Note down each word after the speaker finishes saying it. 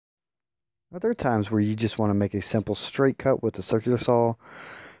Are there times where you just want to make a simple straight cut with a circular saw,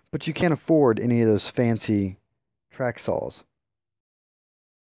 but you can't afford any of those fancy track saws?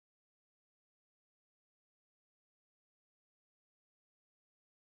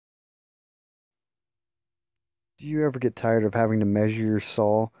 Do you ever get tired of having to measure your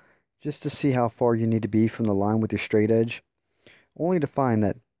saw just to see how far you need to be from the line with your straight edge, only to find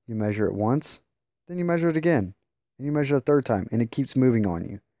that you measure it once, then you measure it again, and you measure it a third time, and it keeps moving on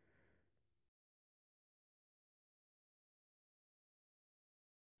you?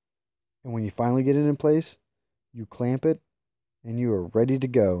 And when you finally get it in place, you clamp it, and you are ready to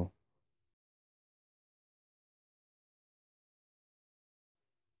go.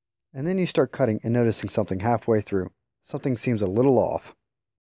 And then you start cutting and noticing something halfway through. Something seems a little off.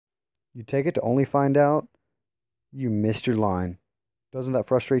 You take it to only find out you missed your line. Doesn't that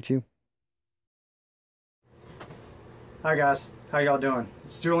frustrate you? Hi guys, how y'all doing?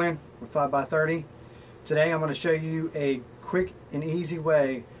 It's Julian with 5x30. Today I'm going to show you a quick and easy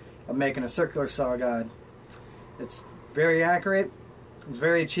way of making a circular saw guide. It's very accurate, it's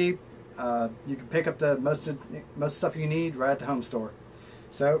very cheap. You can pick up the most stuff you need right at the home store.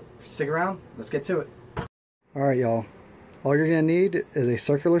 So stick around, let's get to it. Alright y'all, all you're going to need is a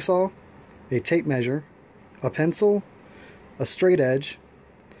circular saw, a tape measure, a pencil, a straight edge,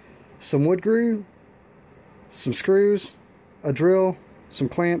 some wood glue, some screws, a drill, some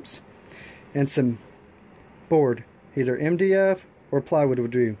clamps, and some board. Either MDF or plywood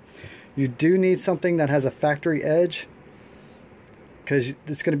would do. You do need something that has a factory edge, because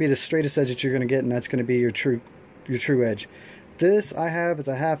it's going to be the straightest edge that you're going to get, and that's going to be your true edge. This I have is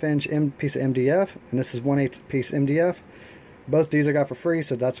a 1/2 inch piece of MDF, and this is 1/8 piece MDF. Both these I got for free,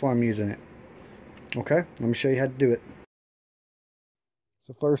 so that's why I'm using it. Okay, let me show you how to do it.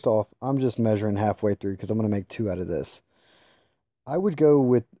 So first off, I'm just measuring halfway through because I'm going to make 2 out of this. I would go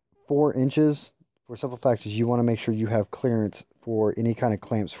with 4 inches for simple fact is you want to make sure you have clearance for any kind of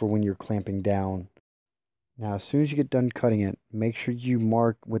clamps for when you're clamping down. Now, as soon as you get done cutting it, make sure you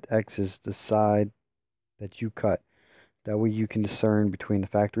mark with X's the side that you cut. That way you can discern between the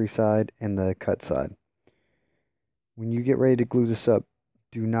factory side and the cut side. When you get ready to glue this up,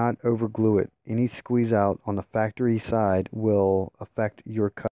 do not over glue it. Any squeeze out on the factory side will affect your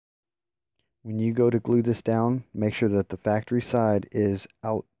cut. When you go to glue this down, make sure that the factory side is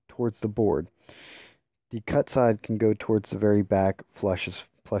out towards the board. The cut side can go towards the very back, flush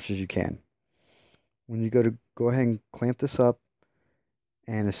as you can. When you go ahead and clamp this up,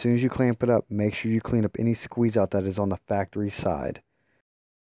 and as soon as you clamp it up, make sure you clean up any squeeze out that is on the factory side.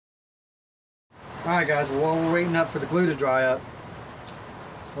 Alright guys, well, while we're waiting up for the glue to dry up,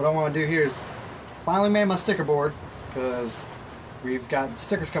 what I want to do here is finally made my sticker board, because we've got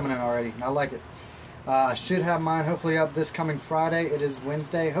stickers coming in already, and I like it. I should have mine hopefully up this coming Friday. It is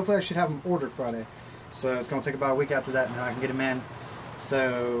Wednesday. Hopefully I should have them ordered Friday. So it's going to take about a week after that, and then I can get them in.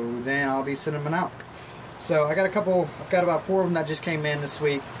 So then I'll be sending them out. So I've got about 4 of them that just came in this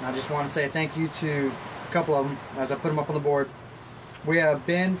week. And I just want to say thank you to a couple of them as I put them up on the board. We have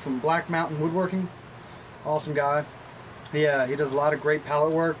Ben from Black Mountain Woodworking. Awesome guy. He does a lot of great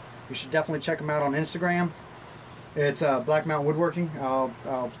pallet work. You should definitely check him out on Instagram. It's Black Mountain Woodworking. I'll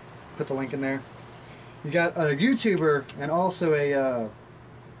put the link in there. You got a YouTuber and also an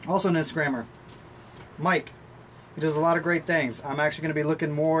Instagrammer, Mike. He does a lot of great things. I'm actually going to be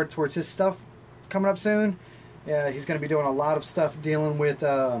looking more towards his stuff coming up soon. He's going to be doing a lot of stuff dealing with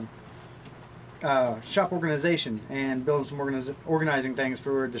shop organization and building some organizing things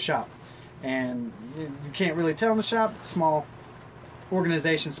for the shop. And you can't really tell in the shop. Small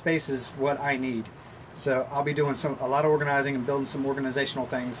organization space is what I need. So I'll be doing a lot of organizing and building some organizational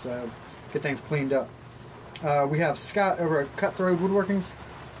things, get things cleaned up. We have Scott over at Cutthroat Woodworkings.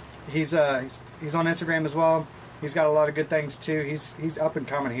 He's on Instagram as well. He's got a lot of good things too. He's up and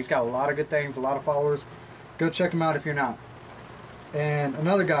coming. He's got a lot of good things, a lot of followers. Go check him out if you're not. And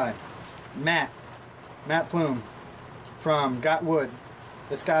another guy, Matt Plume from Got Wood.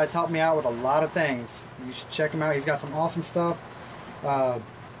 This guy's helped me out with a lot of things. You should check him out. He's got some awesome stuff.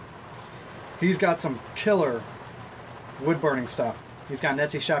 He's got some killer wood burning stuff. He's got an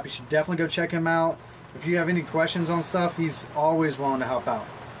Etsy shop. You should definitely go check him out. If you have any questions on stuff, he's always willing to help out.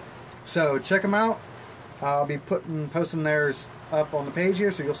 So check him out. I'll be posting theirs up on the page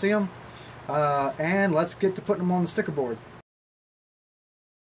here, so you'll see them. And let's get to putting them on the sticker board.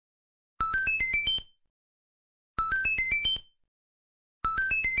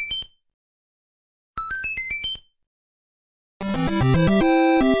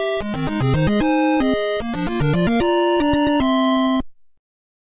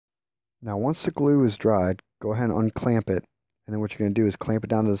 Now once the glue is dried, go ahead and unclamp it, and then what you're going to do is clamp it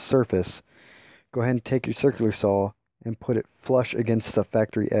down to the surface, go ahead and take your circular saw and put it flush against the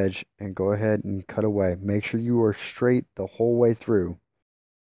factory edge and go ahead and cut away. Make sure you are straight the whole way through.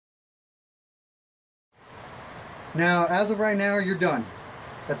 Now, as of right now, you're done.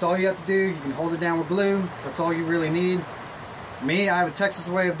 That's all you have to do. You can hold it down with glue. That's all you really need. Me, I have a Texas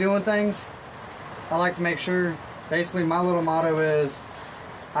way of doing things. I like to make sure, basically my little motto is,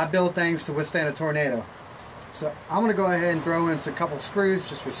 I build things to withstand a tornado. So I'm going to go ahead and throw in a couple screws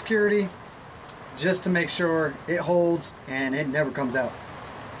just for security, just to make sure it holds and it never comes out.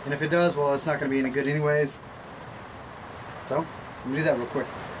 And if it does, well, it's not going to be any good anyways. So, let me do that real quick.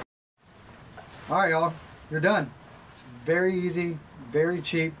 Alright y'all, you're done. It's very easy, very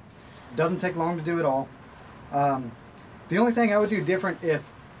cheap, doesn't take long to do it all. The only thing I would do different if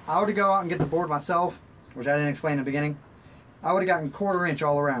I were to go out and get the board myself, which I didn't explain in the beginning, I would have gotten 1/4 inch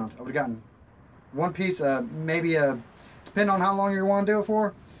all around. I would have gotten one piece, maybe depending on how long you want to do it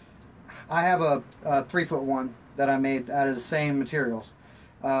for. I have a 3-foot one that I made out of the same materials.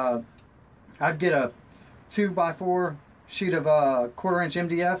 I'd get a 2x4 sheet of 1/4 inch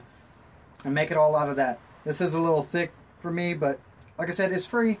MDF and make it all out of that. This is a little thick for me, but like I said, it's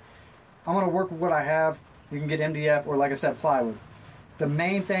free. I'm going to work with what I have. You can get MDF or, like I said, plywood. The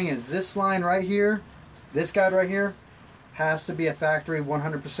main thing is this line right here, this guide right here, has to be a factory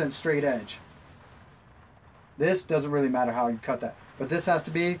 100% straight edge. This doesn't really matter how you cut that, but this has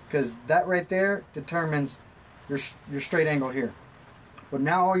to be, because that right there determines your straight angle here. But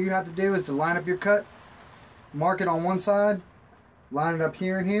now all you have to do is to line up your cut, mark it on one side, line it up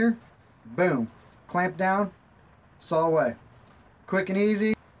here and here, boom, clamp down, saw away. Quick and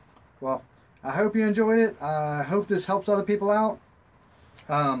easy. Well, I hope you enjoyed it. I hope this helps other people out.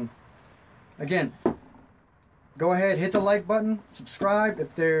 Again, go ahead, hit the like button, subscribe.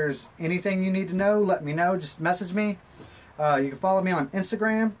 If there's anything you need to know, let me know. Just message me. You can follow me on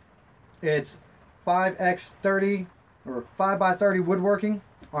Instagram. It's 5x30 or 5x30 woodworking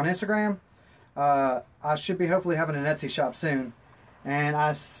on Instagram. I should be hopefully having an Etsy shop soon, and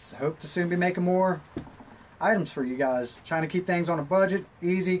I hope to soon be making more items for you guys. Trying to keep things on a budget,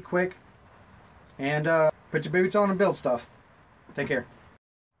 easy, quick, and put your boots on and build stuff. Take care.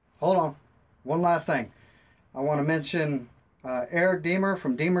 Hold on, one last thing. I want to mention Eric Deemer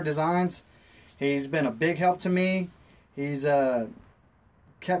from Deemer Designs. He's been a big help to me. He's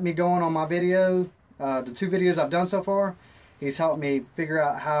kept me going on my video. The 2 videos I've done so far. He's helped me figure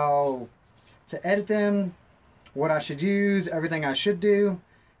out how to edit them, what I should use, everything I should do.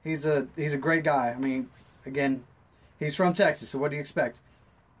 He's a great guy. I mean, again, he's from Texas, so what do you expect?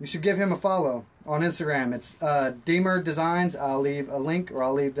 You should give him a follow on Instagram. It's Deemer Designs. I'll leave a link, or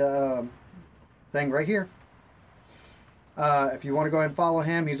I'll leave the thing right here. If you want to go ahead and follow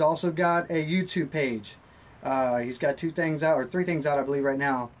him, he's also got a YouTube page. He's got 2 things out, or 3 things out, I believe, right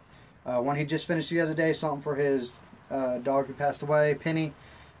now. One he just finished the other day, something for his dog who passed away, Penny.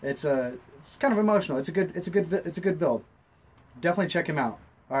 It's kind of emotional. It's a good build. Definitely check him out.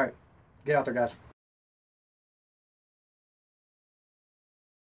 All right, get out there, guys.